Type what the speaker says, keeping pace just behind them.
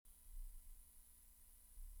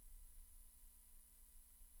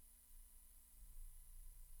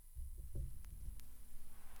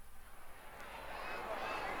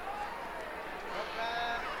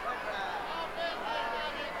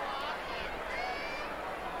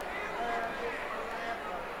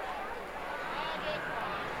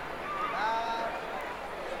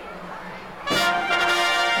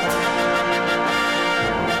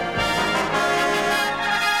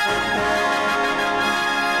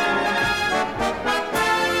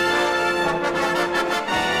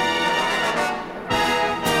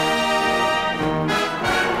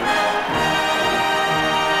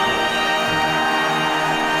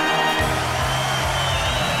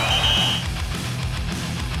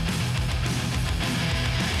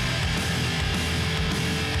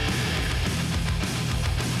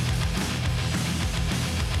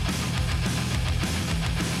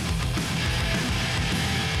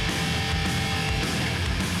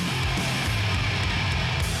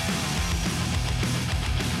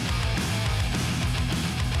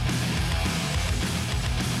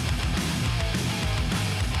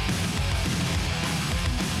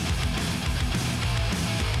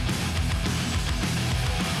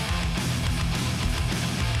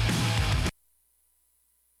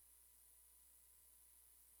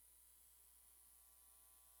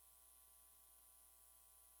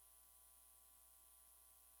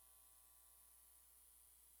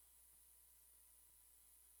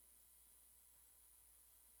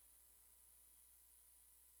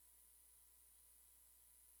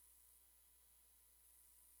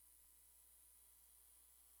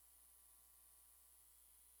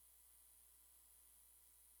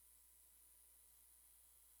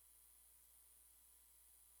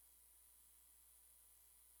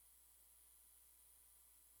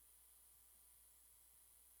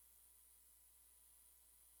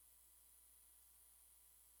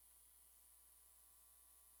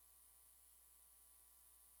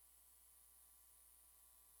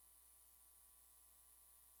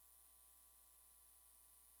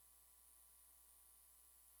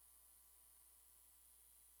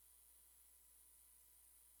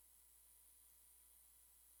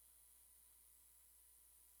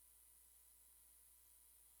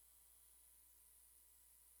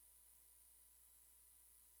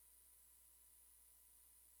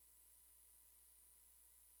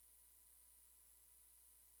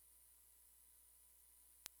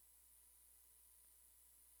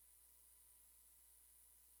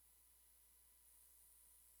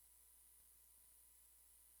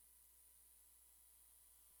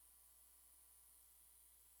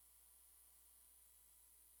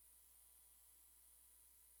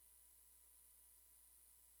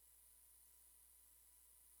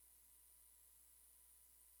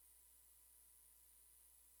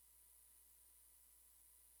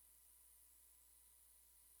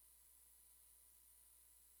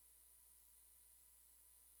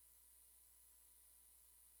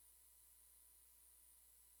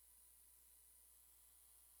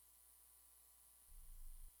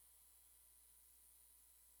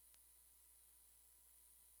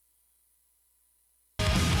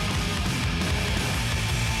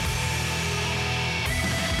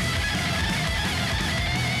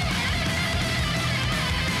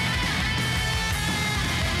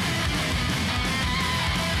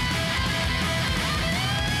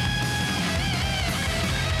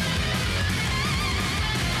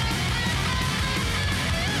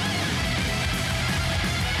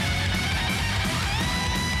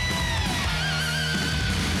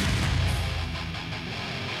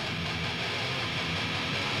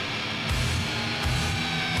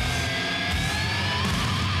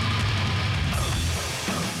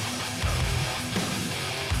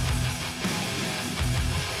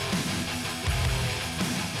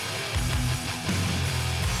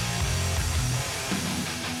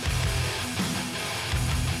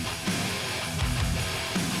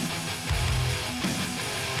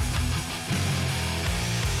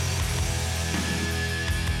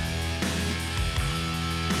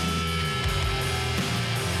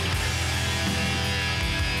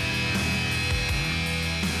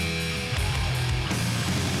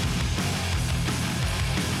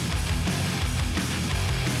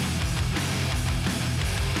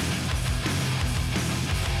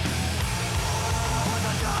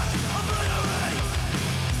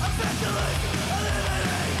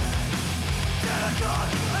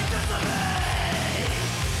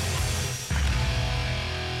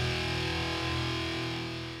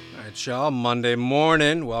Alright, y'all. Monday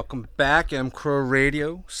morning. Welcome back.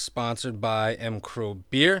 mcrowradio, sponsored by mcrow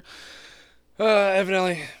beer.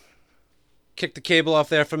 Evidently kicked the cable off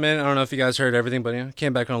there for a minute. I don't know if you guys heard everything, but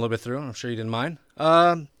came back on a little bit through. I'm sure you didn't mind.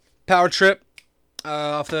 Power Trip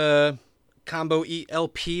off the combo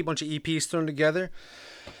ELP, bunch of EPs thrown together.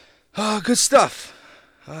 Good stuff.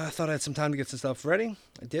 I thought I had some time to get some stuff ready.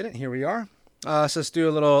 I didn't. Here we are. So let's do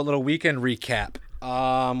a little weekend recap.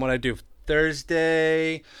 What I do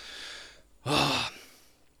Thursday.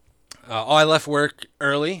 I left work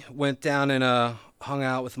early. Went down and hung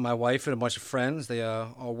out with my wife and a bunch of friends. They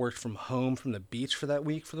all worked from home from the beach for that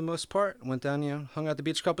week for the most part. Went down, hung out at the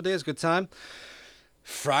beach a couple days. Good time.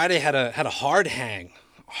 Friday had a hard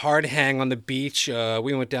hang on the beach.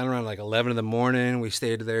 We went down around like 11 in the morning. We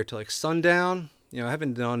stayed there till like sundown. I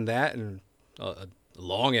haven't done that in a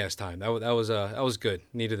long ass time. That was good.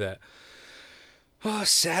 Needed that.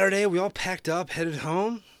 Saturday we all packed up, headed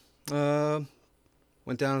home.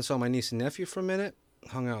 Went down and saw my niece and nephew for a minute.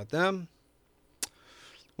 Hung out with them.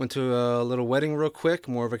 Went to a little wedding real quick.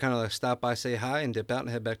 More of a kind of like stop by, say hi, and dip out and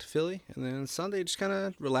head back to Philly. And then Sunday just kind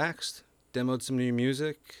of relaxed. Demoed some new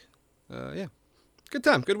music. Good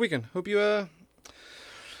time. Good weekend. Hope you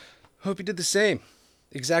did the same.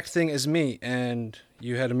 Exact thing as me. And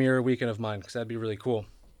you had a mirror weekend of mine, because that'd be really cool.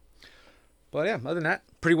 But yeah, other than that,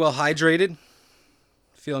 pretty well hydrated.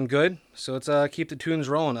 Feeling good. So let's keep the tunes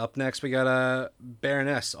rolling. Up next, we got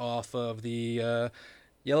Baroness off of the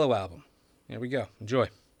Yellow album. Here we go. Enjoy.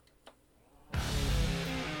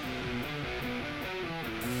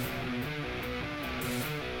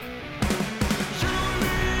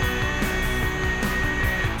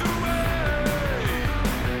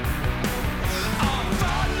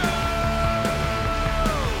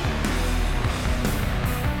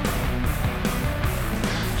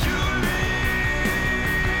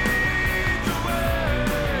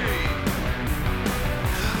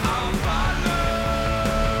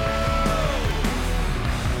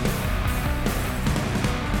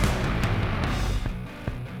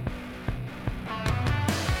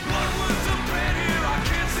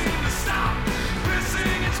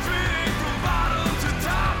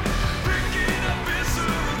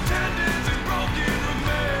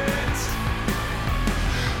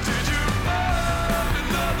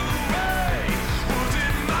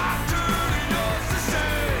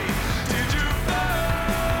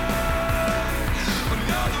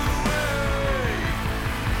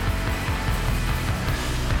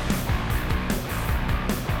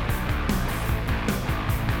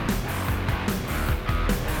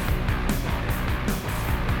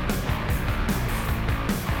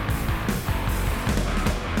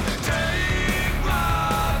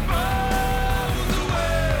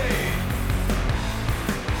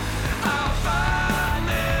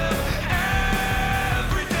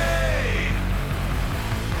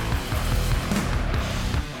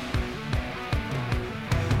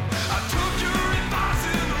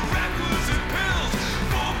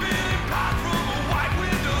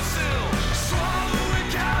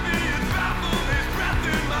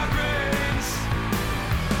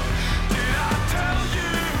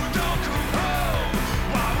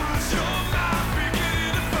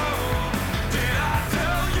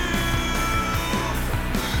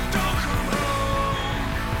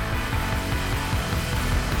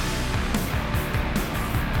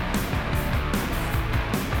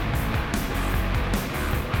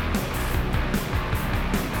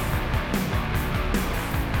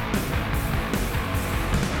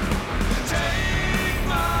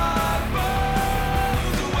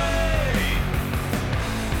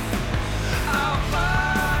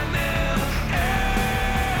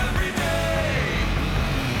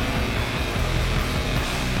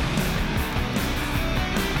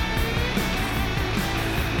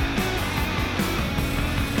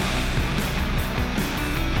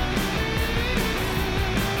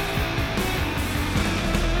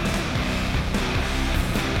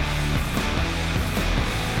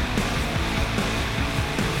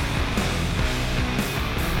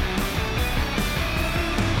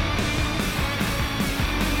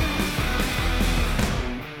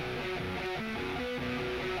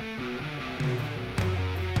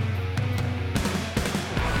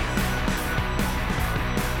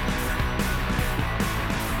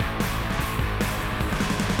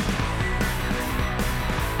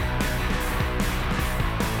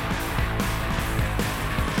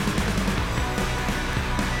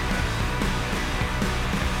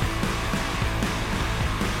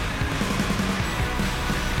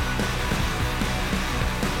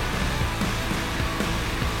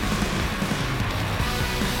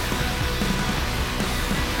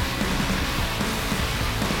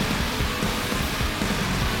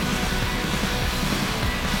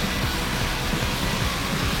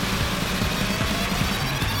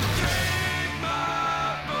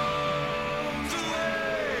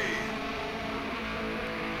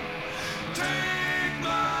 Take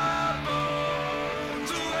my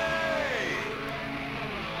bones away.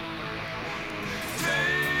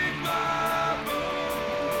 Take my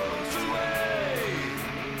bones away.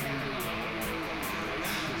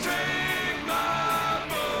 Take my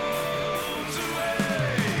bones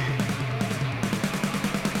away.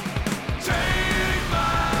 Take my bones away. Take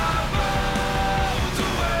my bones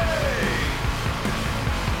away.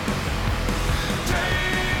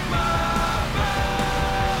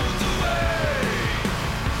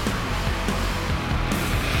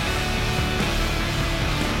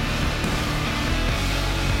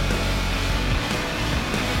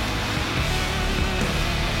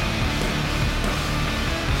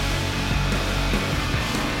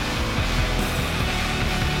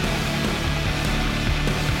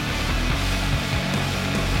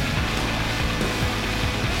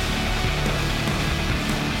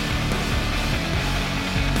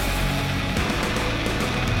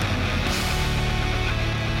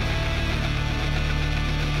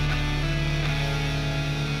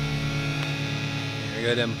 There you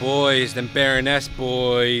go, them boys, them Baroness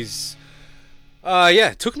boys.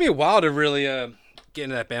 Yeah, it took me a while to really get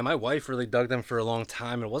into that band. My wife really dug them for a long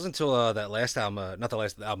time. It wasn't until that last album, not the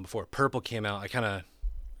last album before, Purple came out, I kind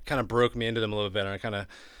of broke me into them a little bit. And I kind of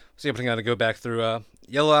was able to kind of go back through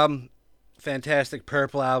Yellow album, fantastic.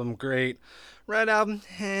 Purple album, great. Red album,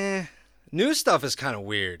 New stuff is kind of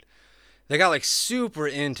weird. They got like super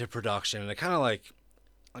into production, and it kind of like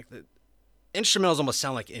the instrumentals almost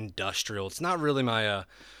sound like industrial. It's not really my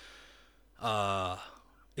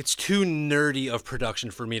it's too nerdy of production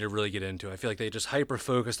for me to really get into. I feel like they just hyper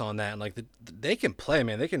focused on that, and like they can play,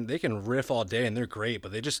 man. They can riff all day, and they're great.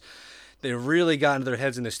 But they really got into their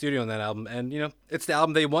heads in the studio on that album. And it's the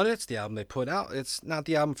album they wanted. It's the album they put out. It's not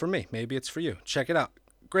the album for me. Maybe it's for you. Check it out.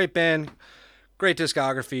 Great band, great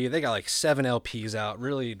discography. They got like 7 LPs out.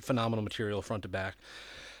 Really phenomenal material front to back.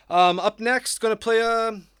 Up next, gonna play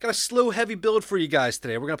got a slow heavy build for you guys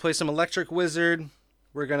today. We're gonna play some Electric Wizard.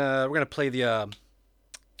 We're gonna play the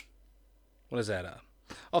what is that?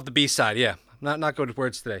 Off the B side, yeah. Not good with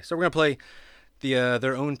words today. So we're gonna play the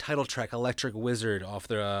their own title track, Electric Wizard, off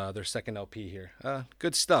their second LP here.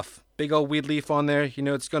 Good stuff. Big old weed leaf on there.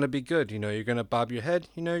 It's gonna be good. You're gonna bob your head.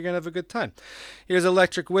 You're gonna have a good time. Here's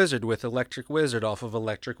Electric Wizard with Electric Wizard off of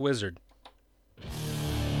Electric Wizard.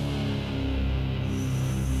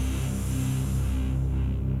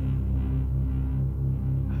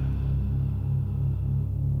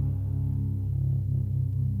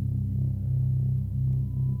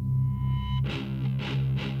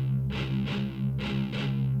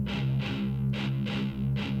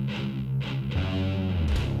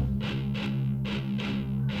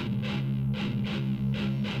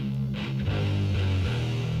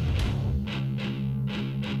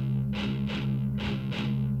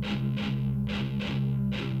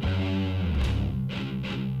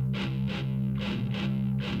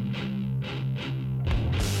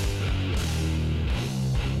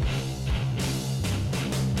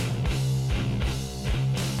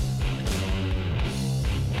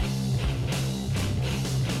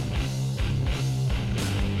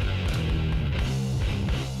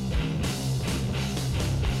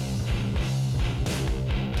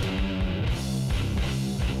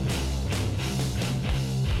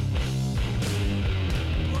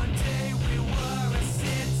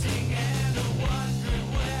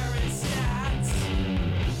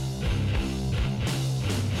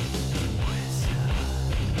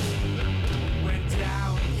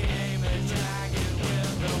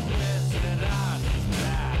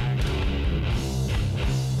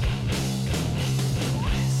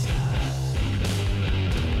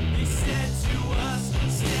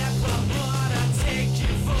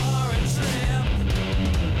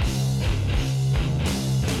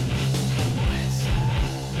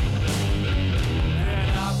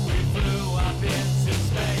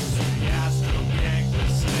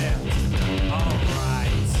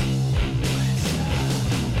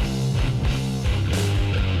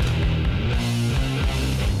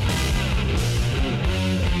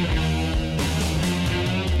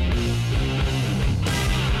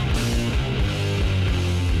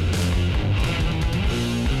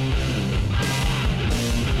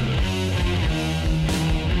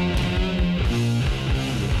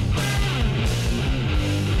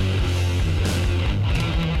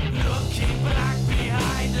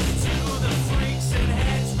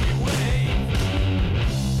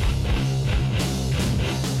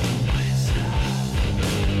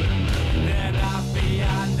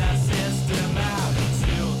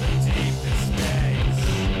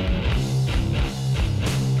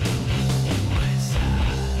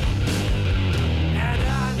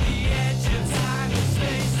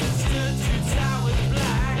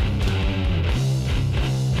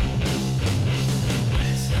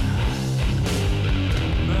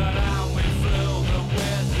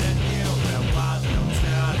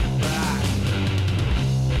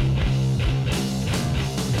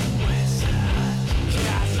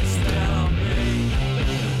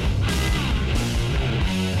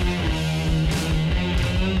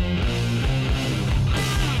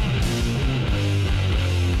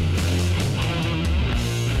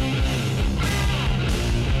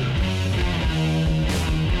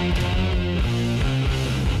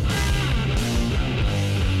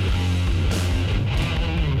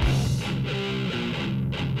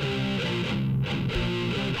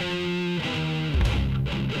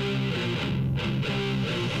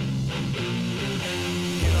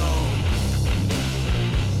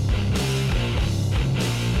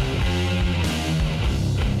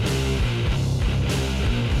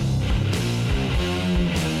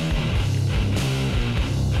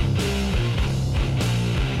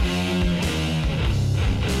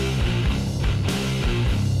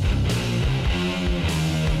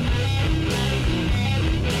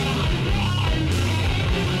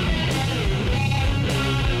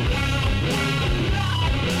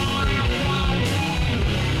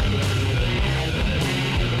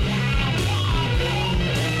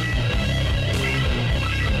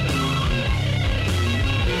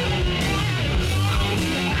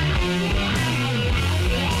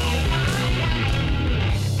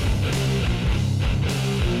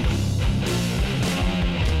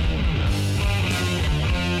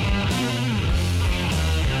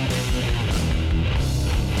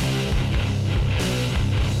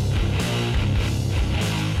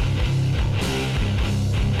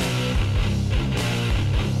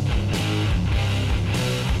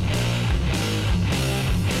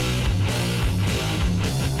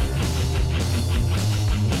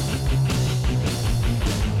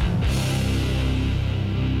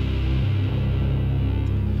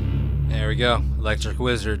 go. Electric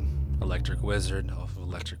Wizard off of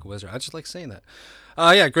Electric Wizard. I just like saying that.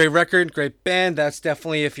 Yeah, great record, great band. That's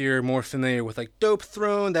definitely, if you're more familiar with like Dope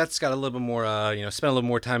Throne, that's got a little bit more, spent a little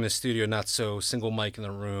more time in the studio, not so single mic in the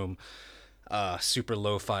room, super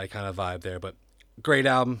lo-fi kind of vibe there. But great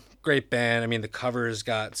album, great band. I mean, the cover's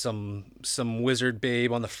got some wizard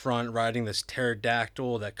babe on the front riding this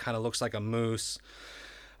pterodactyl that kind of looks like a moose.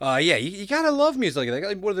 Yeah, you gotta love music like that.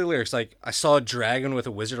 Like, what are the lyrics? Like, I saw a dragon with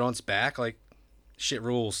a wizard on its back. Like, shit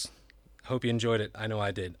rules. Hope you enjoyed it. I know I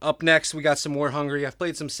did. Up next, we got some more Hungry. I've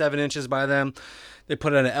played some 7 inches by them. They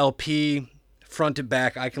put out an LP, front to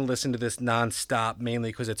back. I can listen to this nonstop, mainly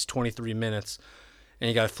because it's 23 minutes, and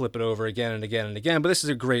you gotta flip it over again and again and again. But this is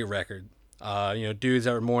a great record. Dudes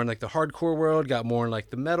that were more in like the hardcore world got more in like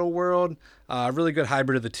the metal world. Really good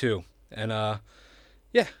hybrid of the two. And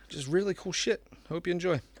yeah, just really cool shit. Hope you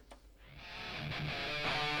enjoy.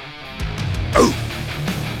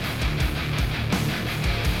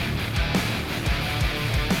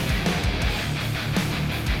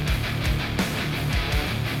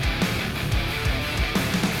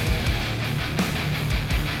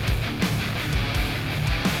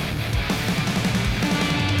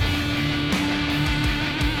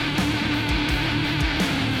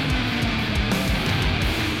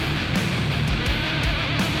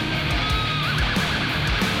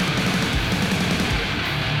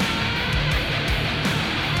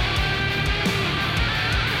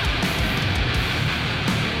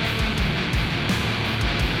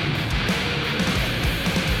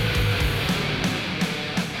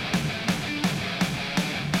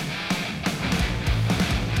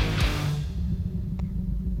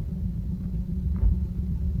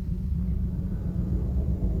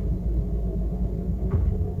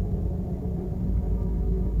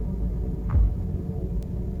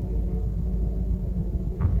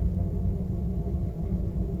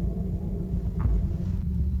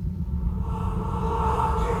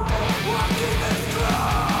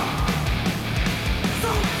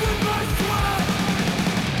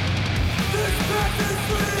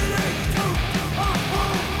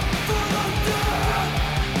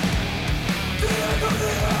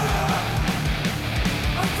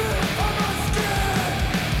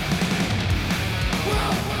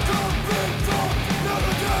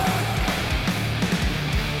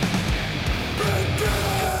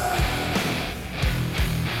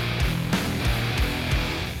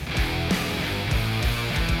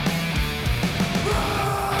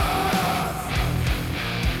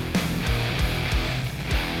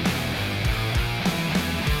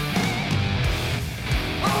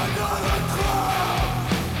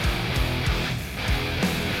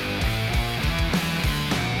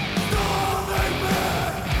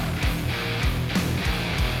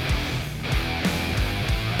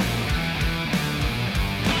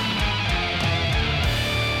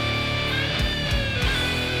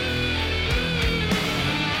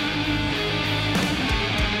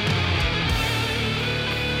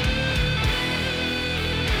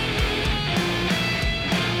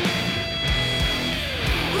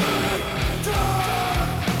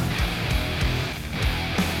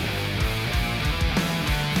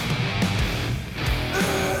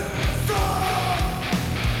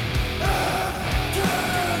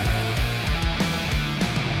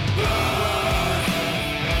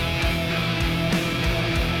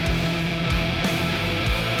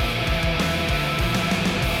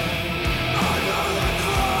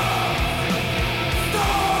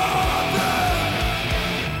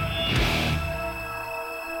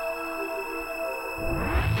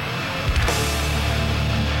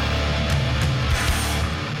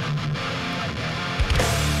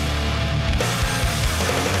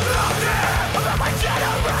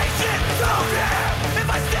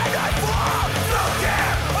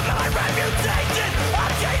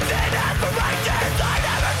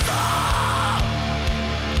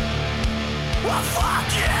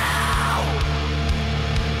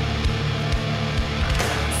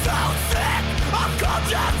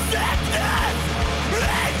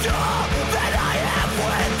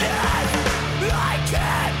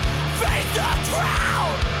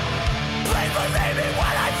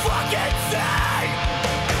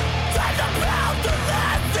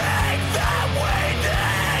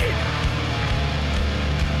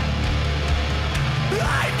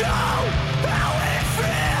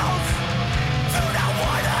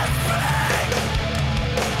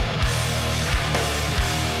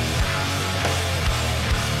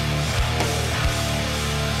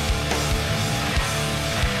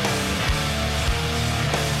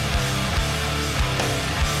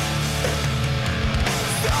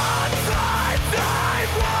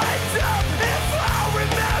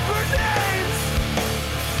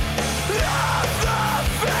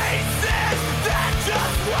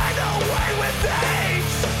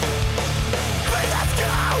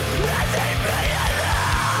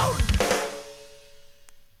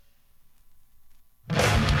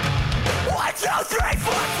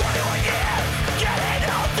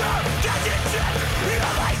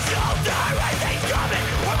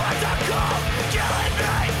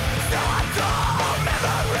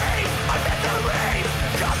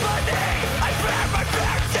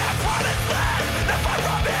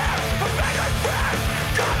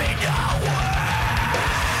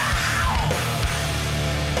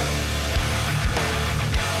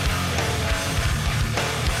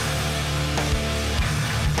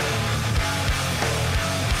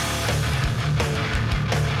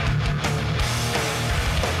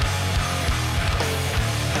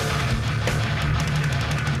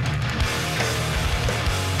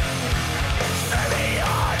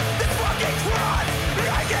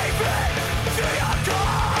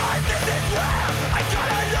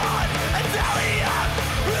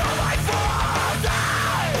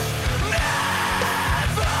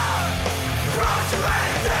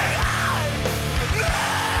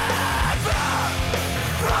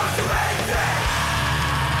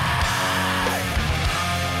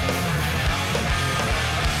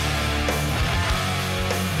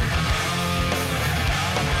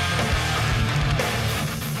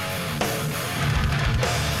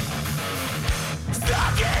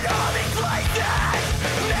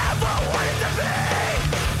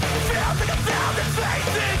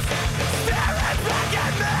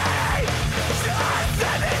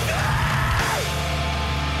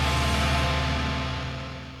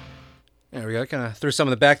 kind of threw some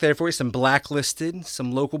in the back there for you. Some Blacklisted,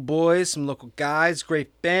 some local boys, some local guys.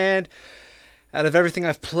 Great band. Out of everything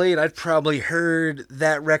I've played, I've probably heard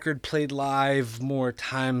that record played live more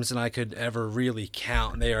times than I could ever really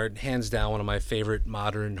count. They are hands down one of my favorite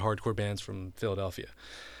modern hardcore bands from Philadelphia.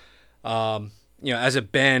 As a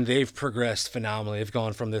band, they've progressed phenomenally. They've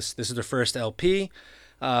gone from this is their first LP,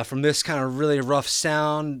 from this kind of really rough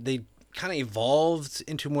sound, they kind of evolved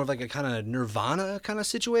into more of like a kind of Nirvana kind of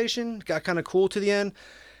situation. Got kind of cool to the end,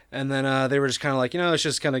 and then they were just kind of like, let's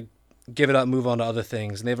just kind of give it up, move on to other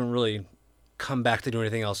things, and they haven't really come back to do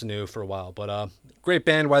anything else new for a while. But great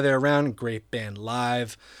band while they're around, great band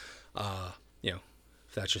live.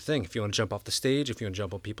 If that's your thing, if you want to jump off the stage, if you want to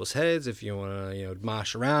jump on people's heads, if you want to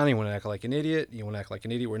mosh around, you want to act like an idiot,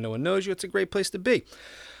 where no one knows you, it's a great place to be.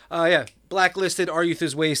 Blacklisted, Our Youth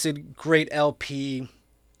Is Wasted, great LP,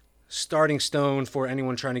 starting stone for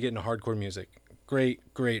anyone trying to get into hardcore music. Great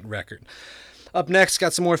record. Up next,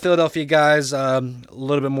 got some more Philadelphia guys, a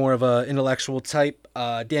little bit more of a intellectual type.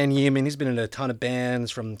 Dan Yeaman, he's been in a ton of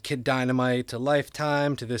bands, from Kid Dynamite to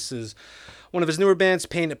Lifetime to this is one of his newer bands,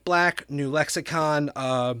 Paint It Black, New Lexicon.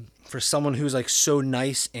 For someone who's like so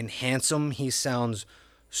nice and handsome, he sounds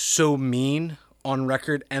so mean on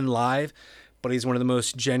record and live, but he's one of the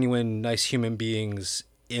most genuine, nice human beings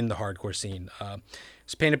in the hardcore scene.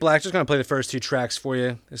 So Paint It Black, just going to play the first two tracks for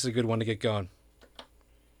you. This is a good one to get going.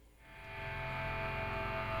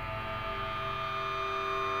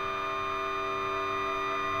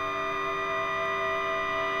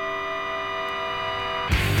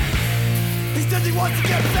 He says he wants to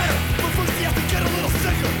get better, but first he has to get a little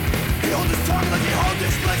sicker. He holds his tongue like he holds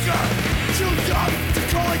his liquor. Too young to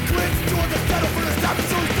call it quits, too hard to settle for the stop,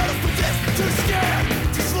 so he settles for this. Too scared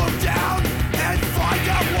to slow down and find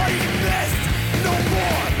out what he missed. No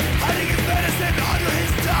more hiding his medicine under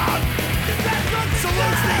his tongue.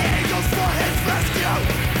 Salutes the angels for his rescue,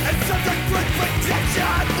 and sends a quick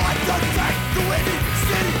protection. What the fact, the windy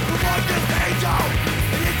city removed his angel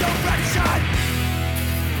in his direction.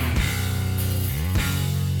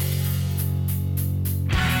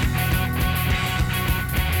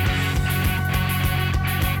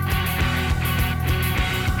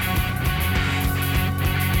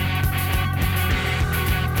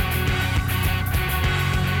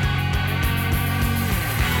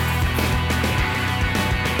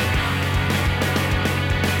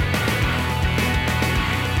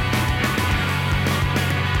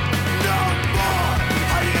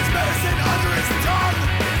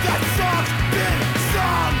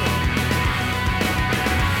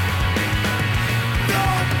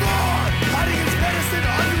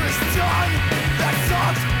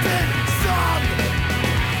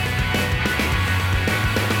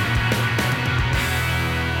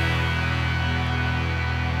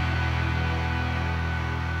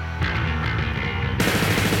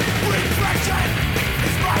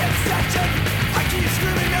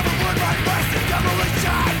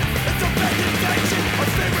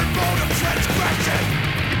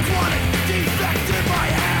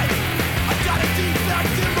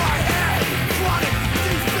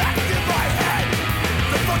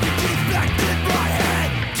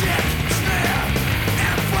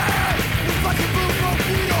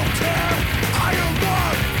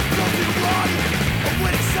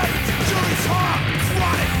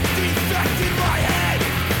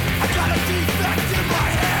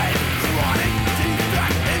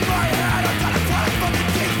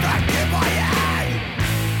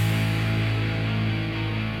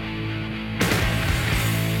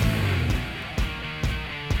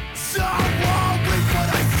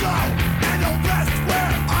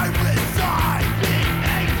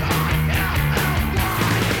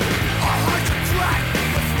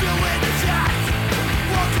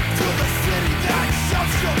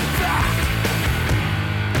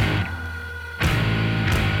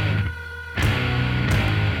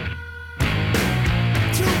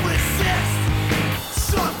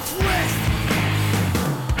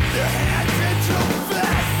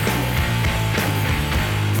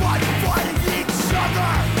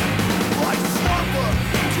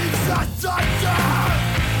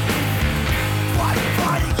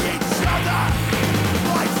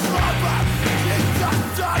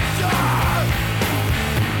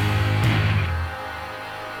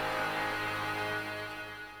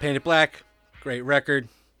 Paint It Black, great record.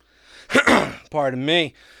 Pardon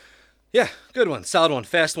me. Yeah, good one, solid one,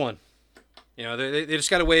 fast one. They just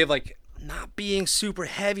got a way of like not being super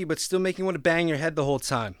heavy, but still making you want to bang your head the whole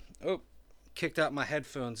time. Oh, kicked out my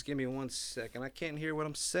headphones. Give me 1 second. I can't hear what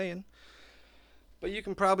I'm saying, but you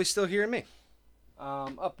can probably still hear me.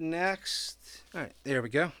 Up next, all right, there we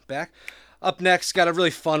go, back. Up next, got a really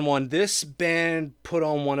fun one. This band put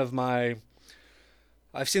on one of my...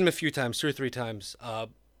 I've seen them a few times, 2 or 3 times.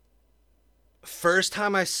 First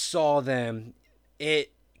time I saw them,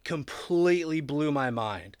 it completely blew my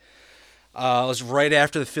mind. It was right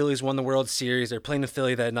after the Phillies won the World Series. They're playing in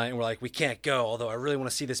Philly that night, and we're like, we can't go. Although I really want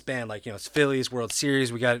to see this band. Like, it's Phillies World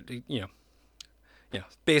Series. We got,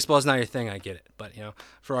 baseball's not your thing. I get it, but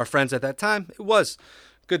for our friends at that time, it was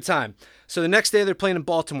good time. So the next day they're playing in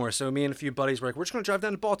Baltimore. So me and a few buddies were like, we're just gonna drive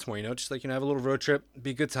down to Baltimore. Just like have a little road trip,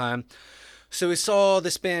 be a good time. So we saw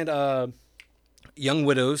this band, Young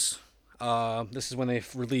Widows. This is when they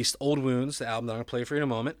released Old Wounds, the album that I'm gonna play for you in a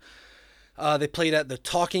moment. They played at the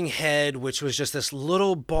Talking Head, which was just this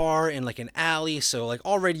little bar in like an alley. So like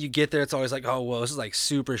already you get there, it's always like, oh, well, this is like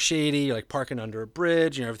super shady. You're like parking under a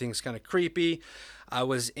bridge, everything's kind of creepy. I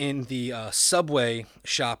was in the Subway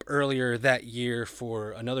shop earlier that year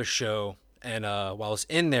for another show. And while I was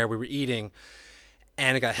in there, we were eating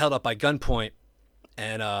and it got held up by gunpoint.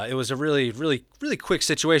 And it was a really, really, really quick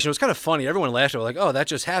situation. It was kind of funny. Everyone laughed. They were like, oh, that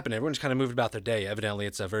just happened. Everyone just kind of moved about their day. Evidently,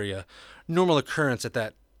 it's a very normal occurrence at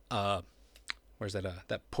that... where's that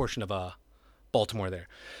that portion of Baltimore there.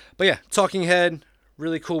 But yeah, Talking Head,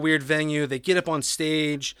 really cool, weird venue. They get up on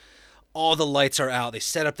stage, all the lights are out. They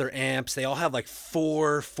set up their amps. They all have like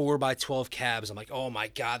 4x12 cabs. I'm like, oh my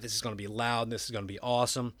God, this is going to be loud. This is going to be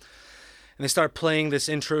awesome. And they start playing this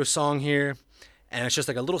intro song here. And it's just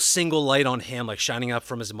like a little single light on him, like shining up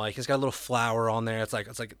from his mic. He's got a little flower on there. It's like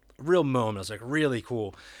a real moment. It's like really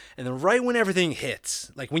cool. And then right when everything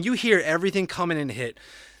hits, like when you hear everything coming in hit,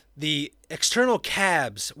 the external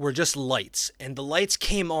cabs were just lights, and the lights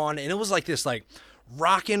came on, and it was like this like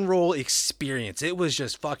rock and roll experience. It was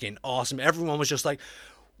just fucking awesome. Everyone was just like,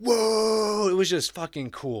 whoa, it was just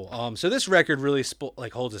fucking cool. So this record really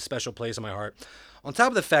holds a special place in my heart. On top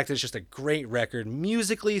of the fact that it's just a great record,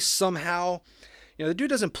 musically somehow, the dude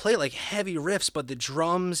doesn't play like heavy riffs, but the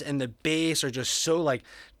drums and the bass are just so like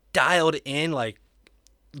dialed in, like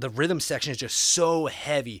the rhythm section is just so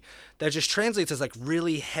heavy that just translates as like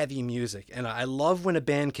really heavy music. And I love when a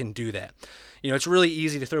band can do that. It's really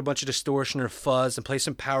easy to throw a bunch of distortion or fuzz and play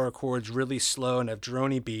some power chords really slow and have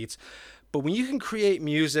droney beats. But when you can create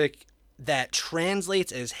music that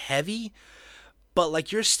translates as heavy, but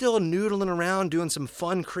like you're still noodling around doing some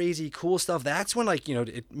fun, crazy, cool stuff, that's when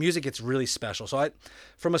music gets really special. So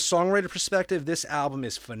from a songwriter perspective, this album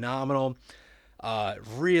is phenomenal.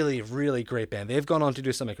 Really, really great band. They've gone on to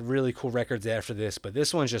do some like really cool records after this, but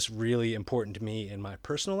this one's just really important to me in my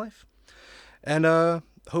personal life. And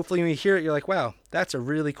hopefully when you hear it, you're like, wow, that's a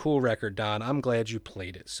really cool record, Don. I'm glad you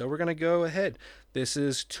played it. So we're going to go ahead. This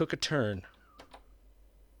is Took a Turn.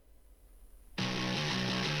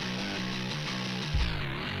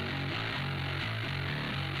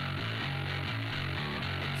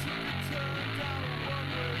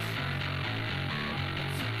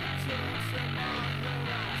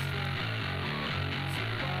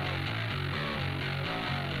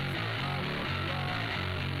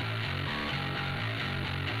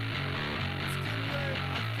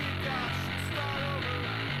 I think I should start over.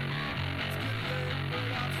 It's getting late, but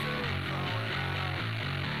I'm still calling.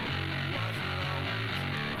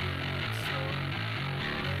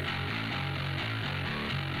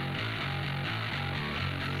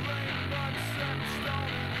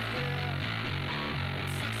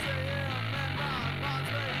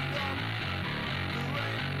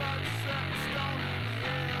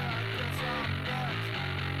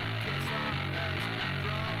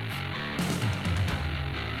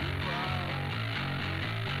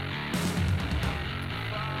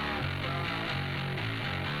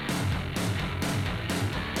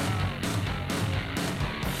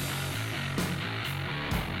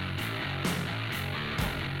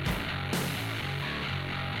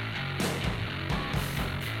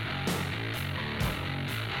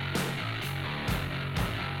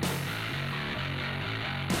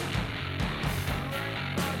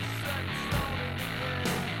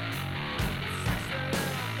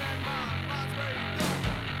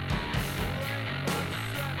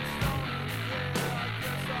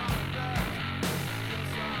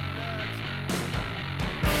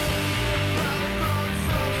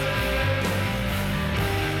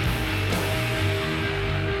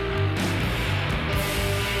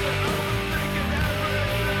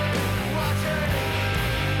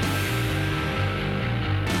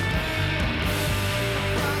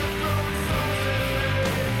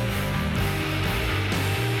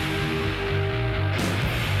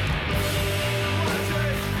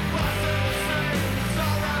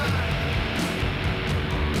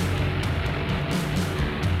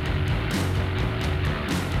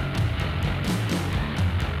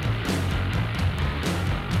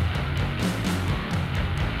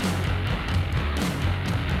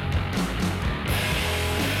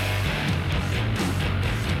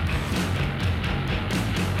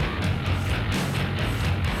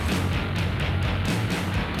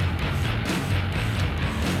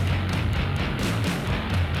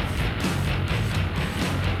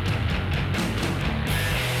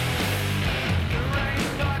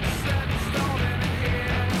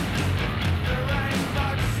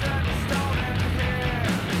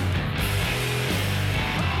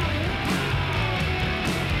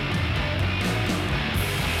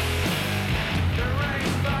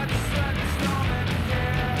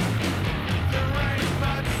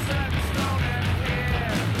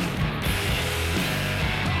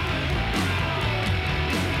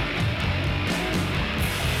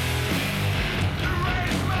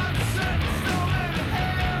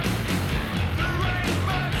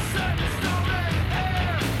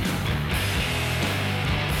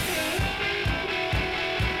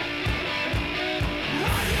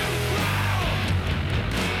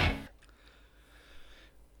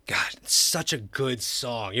 such a good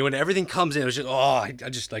song. When everything comes in, it was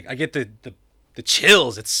just I get the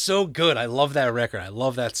chills. It's so good. I love that record. I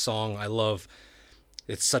love that song.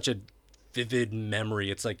 It's such a vivid memory.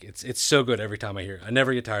 It's so good every time I hear it. I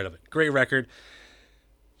never get tired of it. Great record.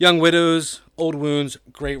 Young Widows, Old Wounds,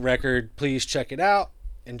 great record. Please check it out.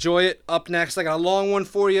 Enjoy it. Up next, I got a long one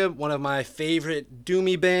for you. One of my favorite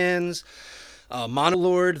doomy bands, Mondo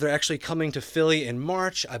Dondo. They're actually coming to Philly in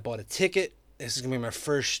March. I bought a ticket. This is going to be my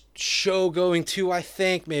first show going to, I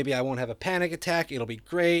think. Maybe I won't have a panic attack. It'll be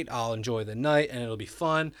great. I'll enjoy the night, and it'll be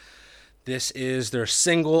fun. This is their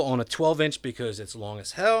single on a 12-inch because it's long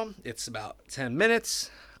as hell. It's about 10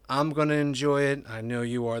 minutes. I'm going to enjoy it. I know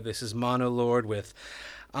you are. This is Mondo Dondo with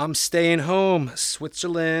I'm Staying Home,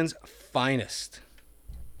 Switzerland's finest.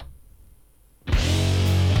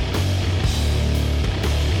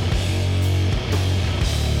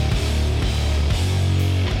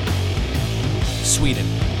 Sweden.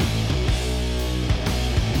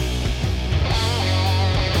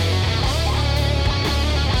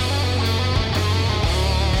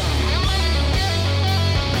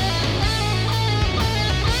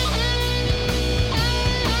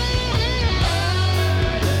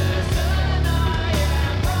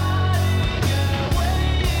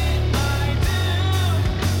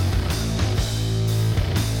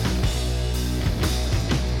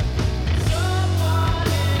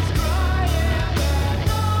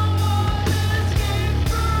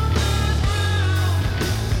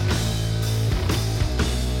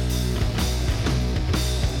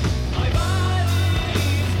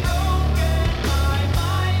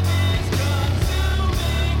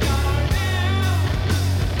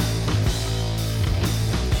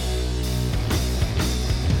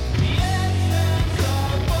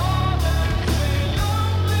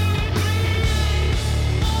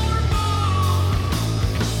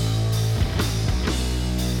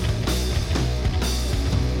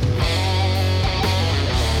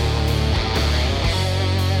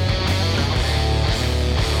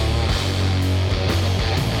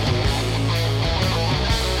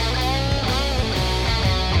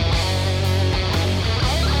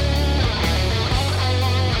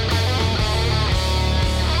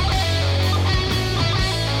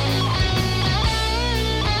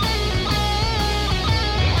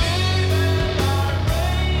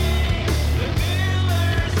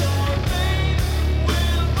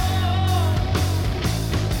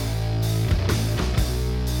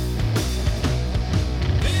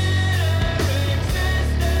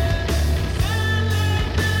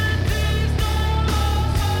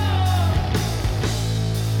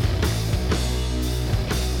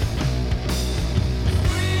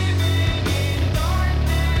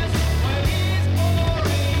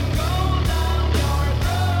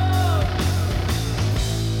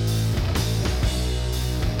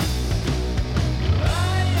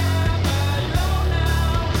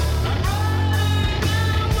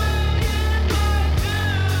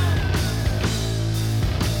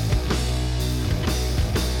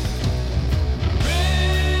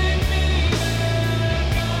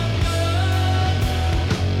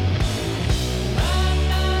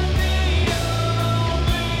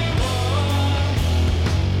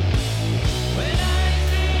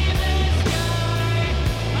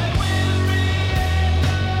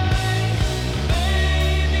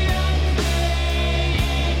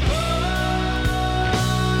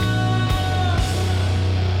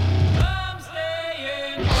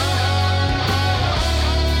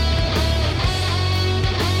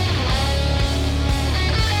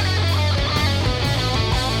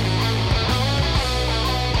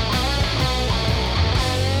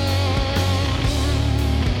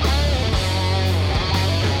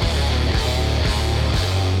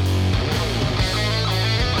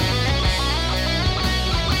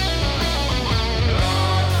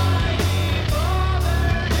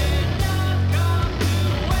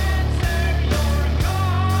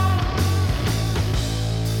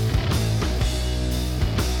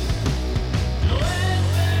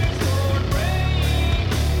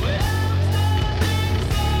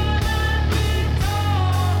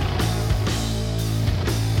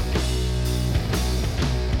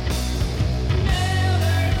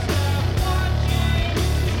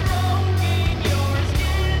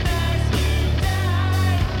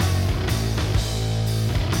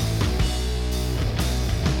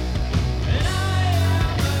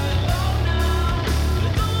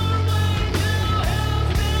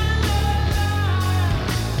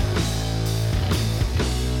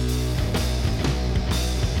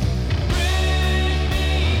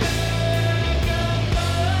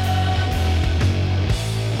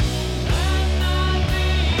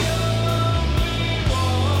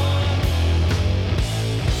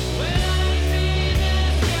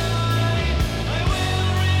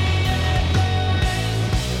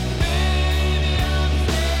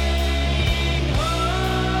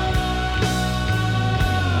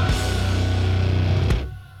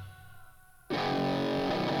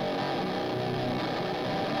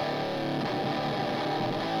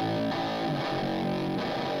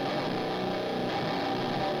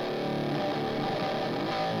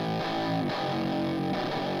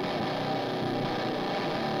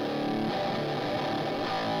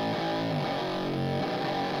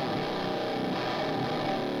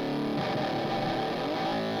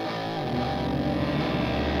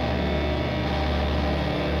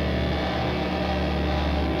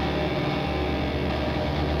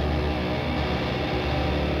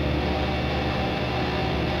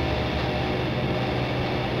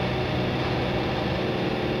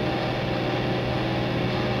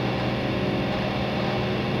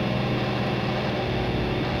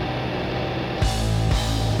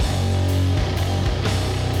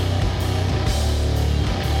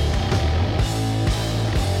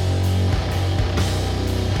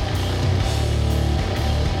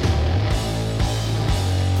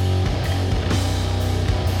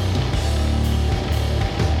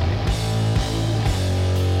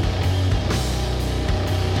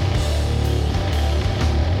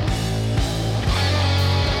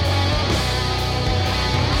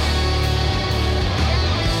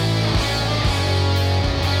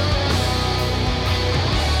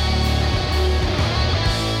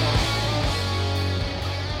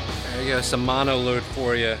 There you go, some mono load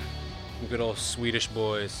for you. Some good old Swedish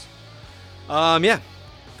boys. Yeah,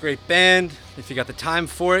 great band. If you got the time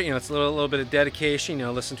for it, it's a little bit of dedication.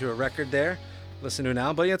 Listen to a record there, listen to an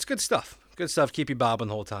album. But yeah, it's good stuff. Good stuff. Keep you bobbing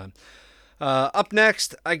the whole time. Up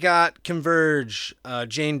next, I got Converge,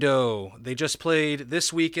 Jane Doe. They just played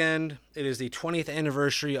this weekend. It is the 20th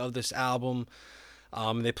anniversary of this album.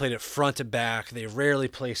 They played it front to back. They rarely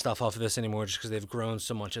play stuff off of this anymore just because they've grown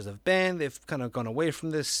so much as a band. They've kind of gone away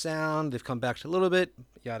from this sound. They've come back to a little bit,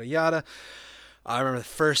 yada, yada. I remember the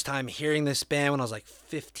first time hearing this band when I was like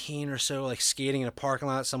 15 or so, like skating in a parking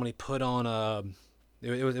lot. Somebody put on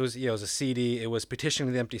it was a CD. It was Petition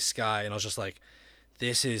to the Empty Sky. And I was just like,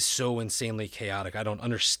 this is so insanely chaotic. I don't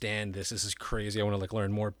understand this. This is crazy. I want to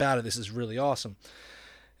learn more about it. This is really awesome.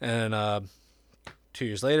 And 2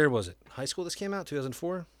 years later, was it high school this came out?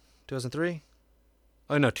 2004? 2003?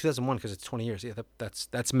 Oh, no, 2001 because it's 20 years. Yeah,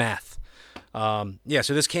 that's math. So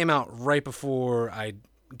this came out right before I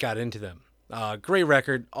got into them. Great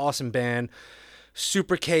record, awesome band,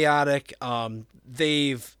 super chaotic.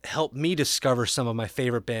 They've helped me discover some of my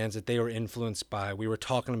favorite bands that they were influenced by. We were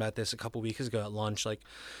talking about this a couple weeks ago at lunch,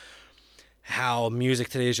 how music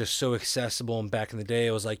today is just so accessible, and back in the day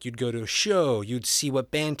it was like you'd go to a show, you'd see what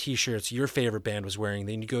band t-shirts your favorite band was wearing,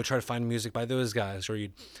 then you'd go try to find music by those guys, or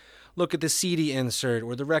you'd look at the CD insert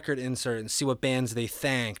or the record insert and see what bands they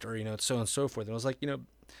thanked, or so on and so forth. And it was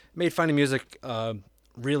made finding music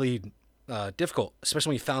really difficult, especially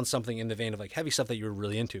when you found something in the vein of heavy stuff that you were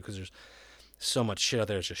really into, because there's so much shit out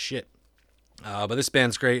there. It's just shit. But this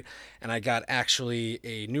band's great, and I got actually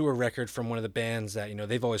a newer record from one of the bands that,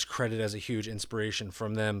 they've always credited as a huge inspiration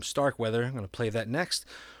from them, Starkweather. I'm going to play that next.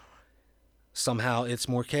 Somehow it's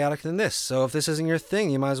more chaotic than this, so if this isn't your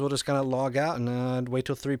thing, you might as well just kind of log out and wait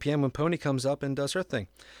till 3 p.m. when Pony comes up and does her thing.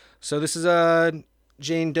 So this is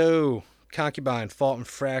Jane Doe, Concubine, Fault and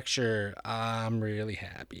Fracture. I'm really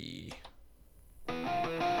happy.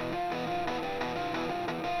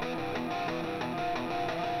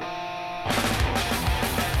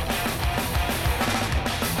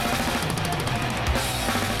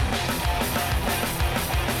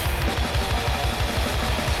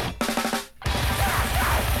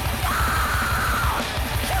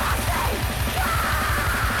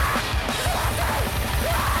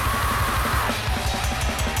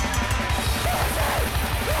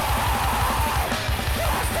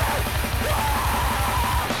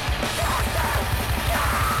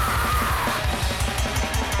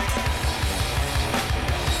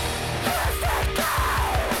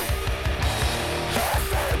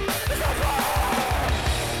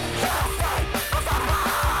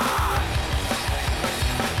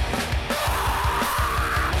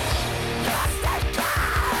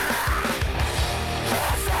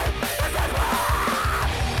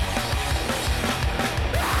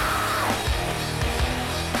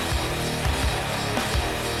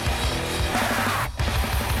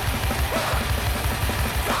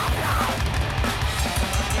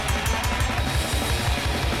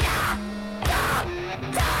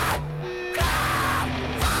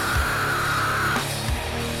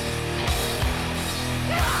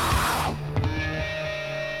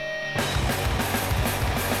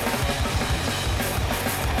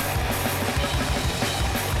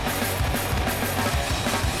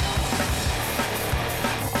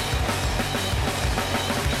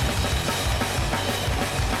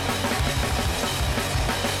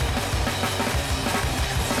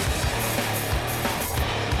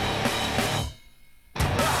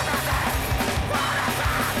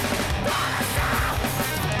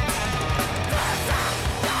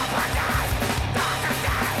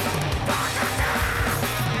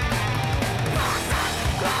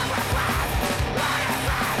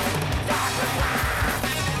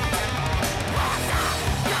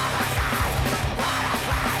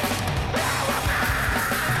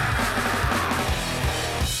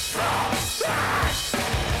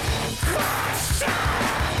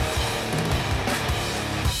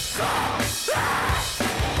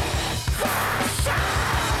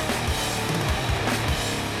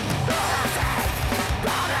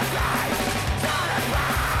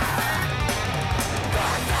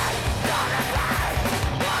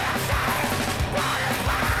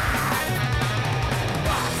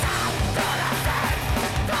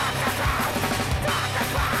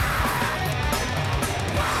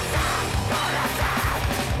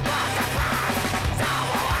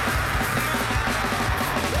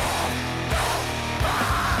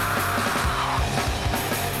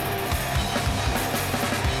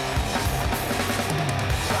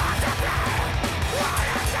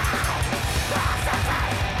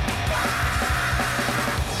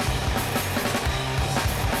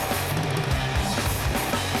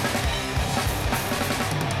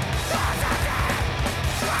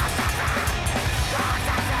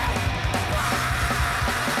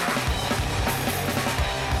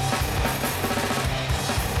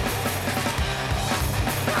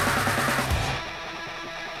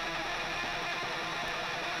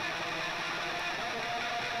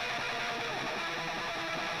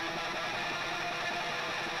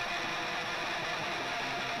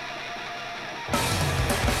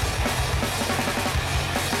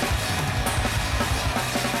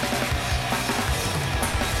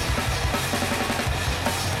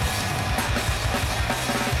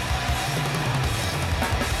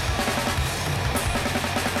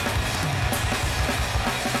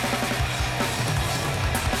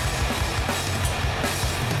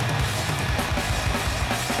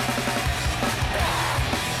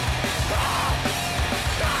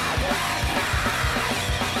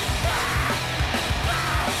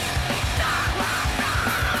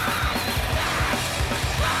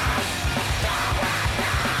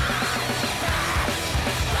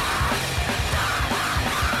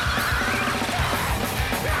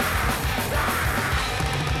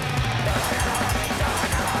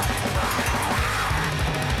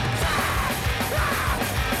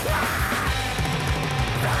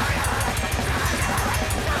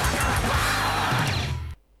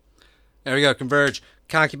 There we go. Converge,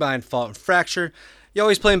 Concubine, Fault, and Fracture. You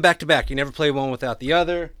always play them back to back. You never play one without the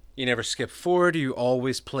other. You never skip forward. You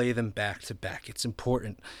always play them back to back. It's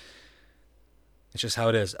important. It's just how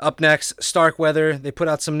it is. Up next, Starkweather. They put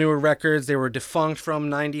out some newer records. They were defunct from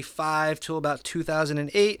 95 till about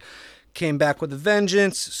 2008. Came back with a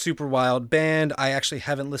vengeance. Super wild band. I actually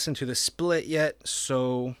haven't listened to the split yet,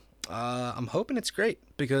 so I'm hoping it's great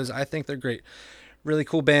because I think they're great. Really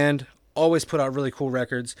cool band. Always put out really cool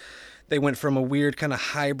records. They went from a weird kind of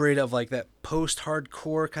hybrid of like that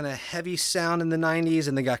post-hardcore kind of heavy sound in the 90s,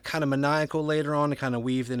 and they got kind of maniacal later on and kind of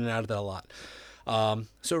weaved in and out of that a lot.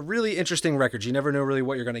 So really interesting records. You never know really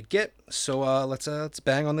what you're going to get. So let's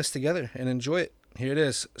bang on this together and enjoy it. Here it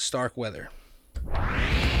is, Starkweather.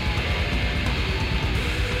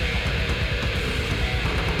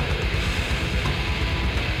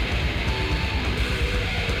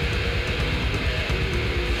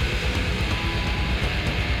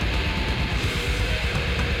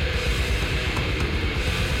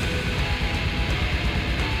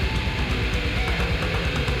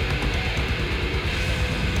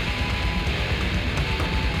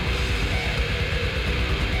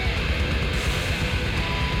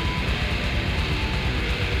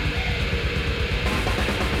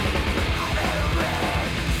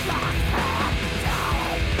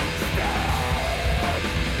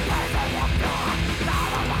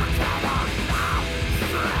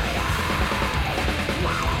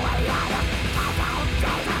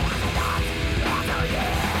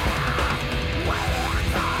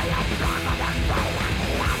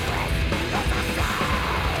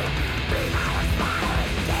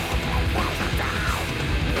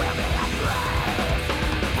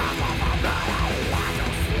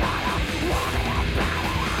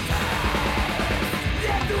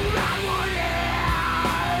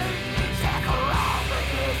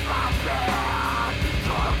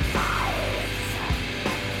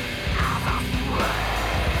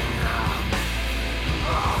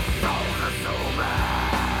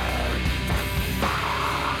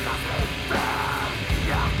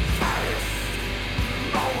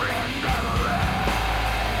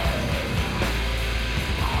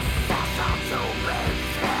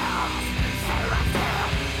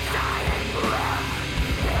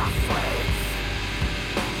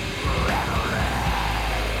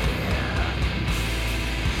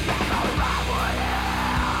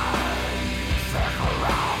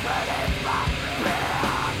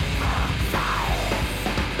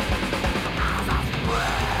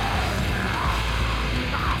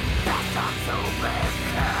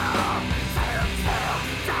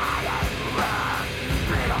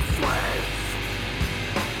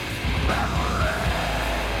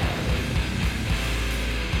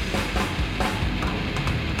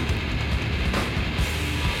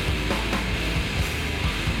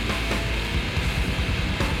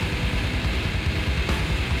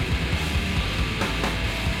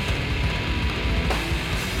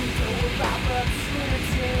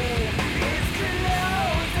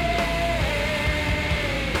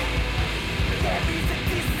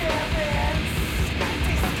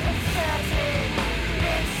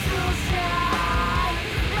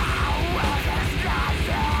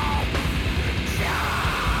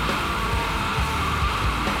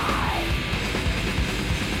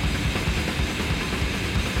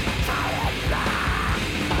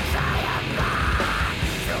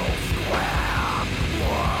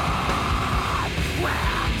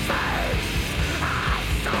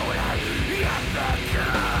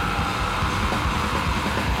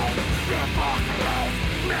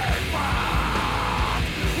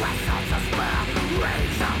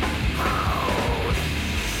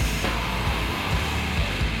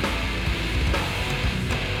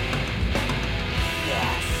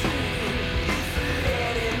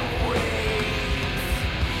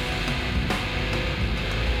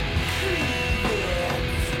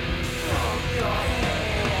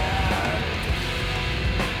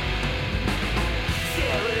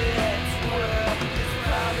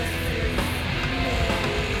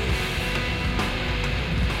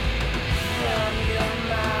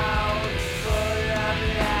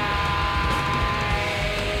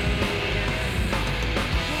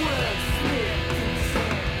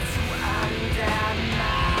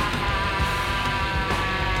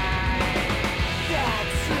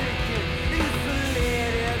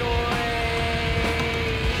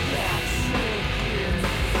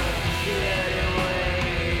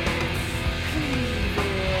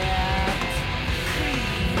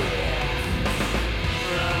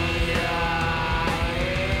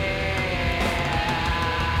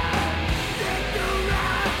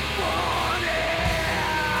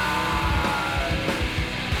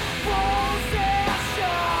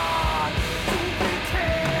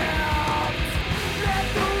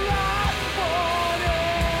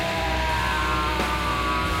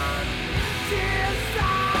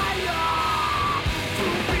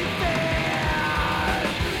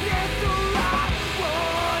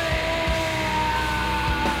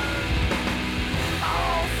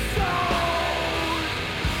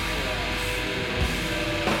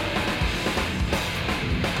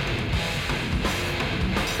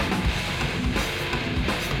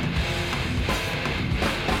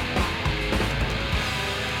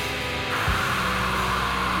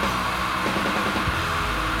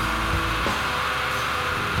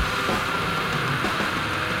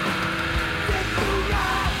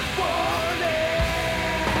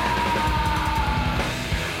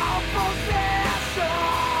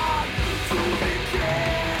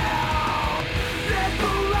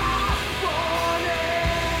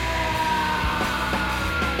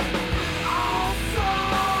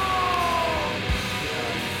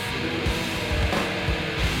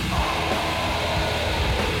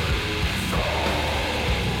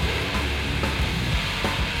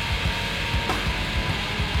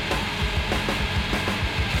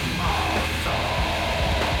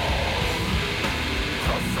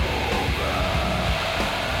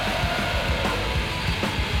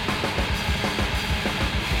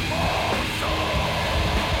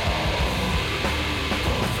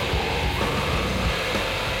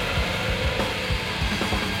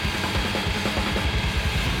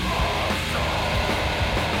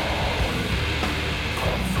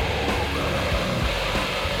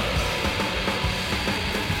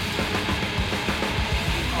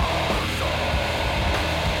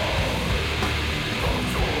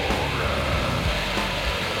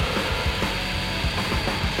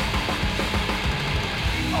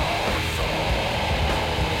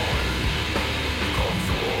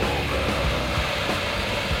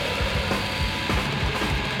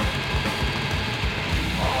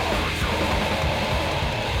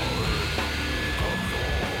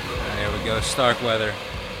 Starkweather.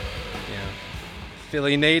 Yeah.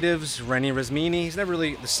 Philly natives, Rennie Rasmini. He's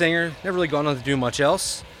the singer, never really gone on to do much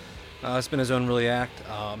else. It's been his own really act,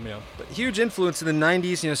 but huge influence in the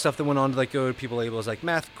 90s, stuff that went on to like go to people labels like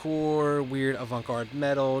mathcore, weird avant-garde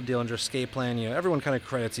metal, Dillinger Escape Plan, everyone kind of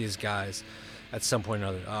credits these guys at some point or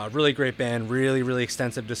another. Really great band, really, really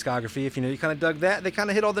extensive discography. If you kind of dug that, they kind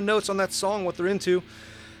of hit all the notes on that song, what they're into.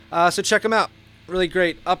 So check them out. Really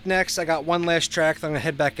great. Up next, I got one last track. I'm going to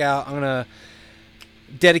head back out. I'm going to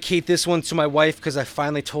dedicate this one to my wife because I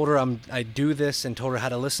finally told her I do this and told her how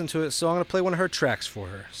to listen to it. So I'm going to play one of her tracks for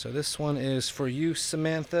her. So this one is for you,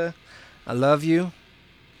 Samantha. I love you.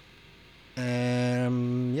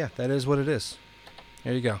 And yeah, that is what it is.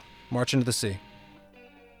 There you go. March into the Sea.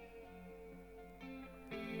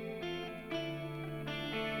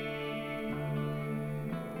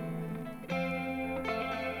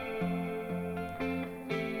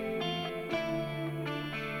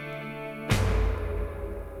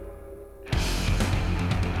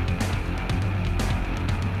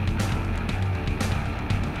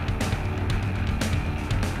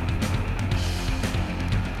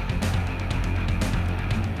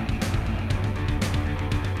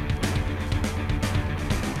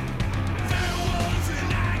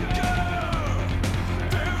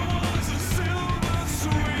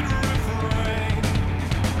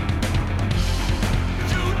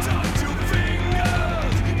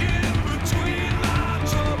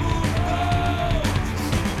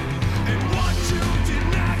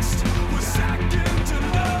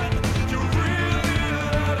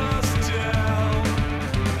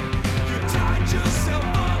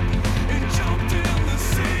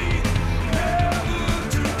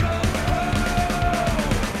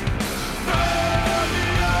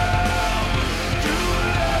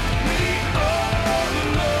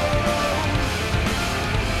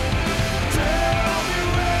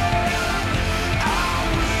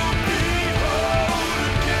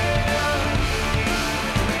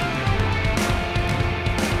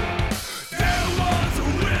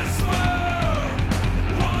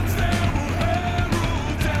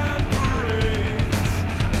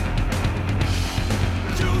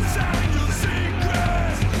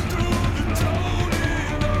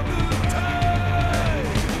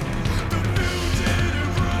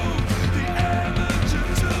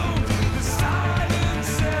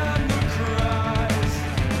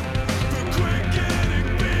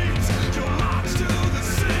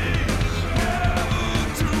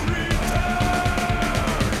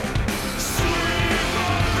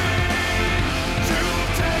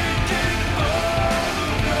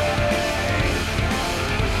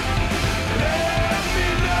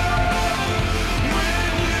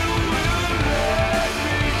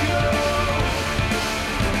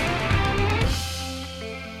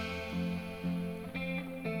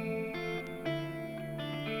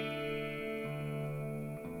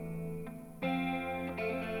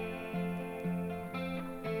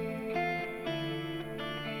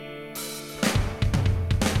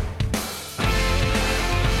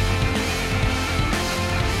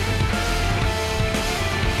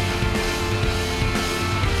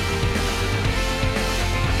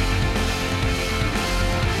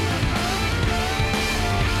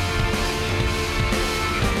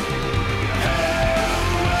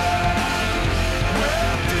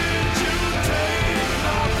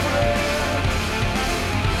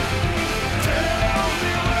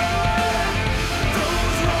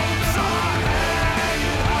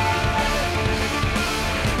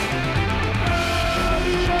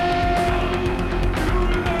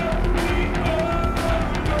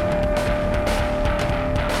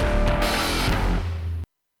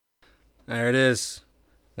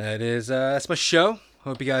 There it is. That's my show.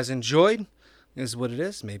 Hope you guys enjoyed. This is what it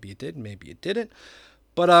is. Maybe you did, maybe you didn't.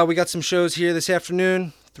 But we got some shows here this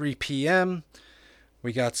afternoon, 3 p.m.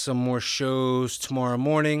 We got some more shows tomorrow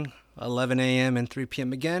morning, 11 a.m. and 3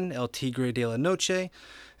 p.m. again, El Tigre de la Noche.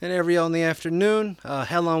 And every in the afternoon,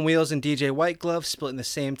 Hell on Wheels and DJ White Glove splitting the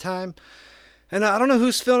same time. And I don't know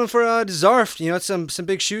who's filling for Zarf. It's some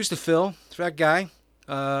big shoes to fill for that guy.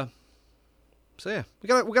 So yeah, we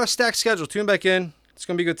got a stacked schedule. Tune back in. It's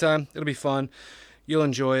gonna be a good time. It'll be fun. You'll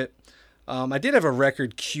enjoy it. I did have a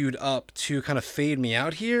record queued up to kind of fade me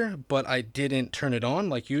out here, but I didn't turn it on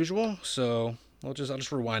like usual. So I'll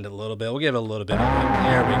just rewind it a little bit. We'll give it a little bit of it.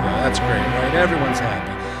 There we go. That's great, right? Everyone's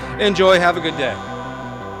happy. Enjoy. Have a good day.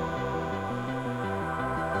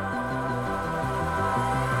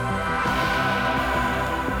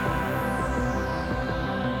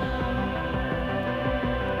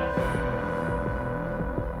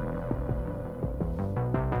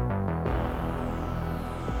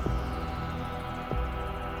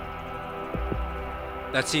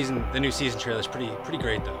 That season, the new season trailer is pretty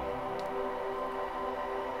great though.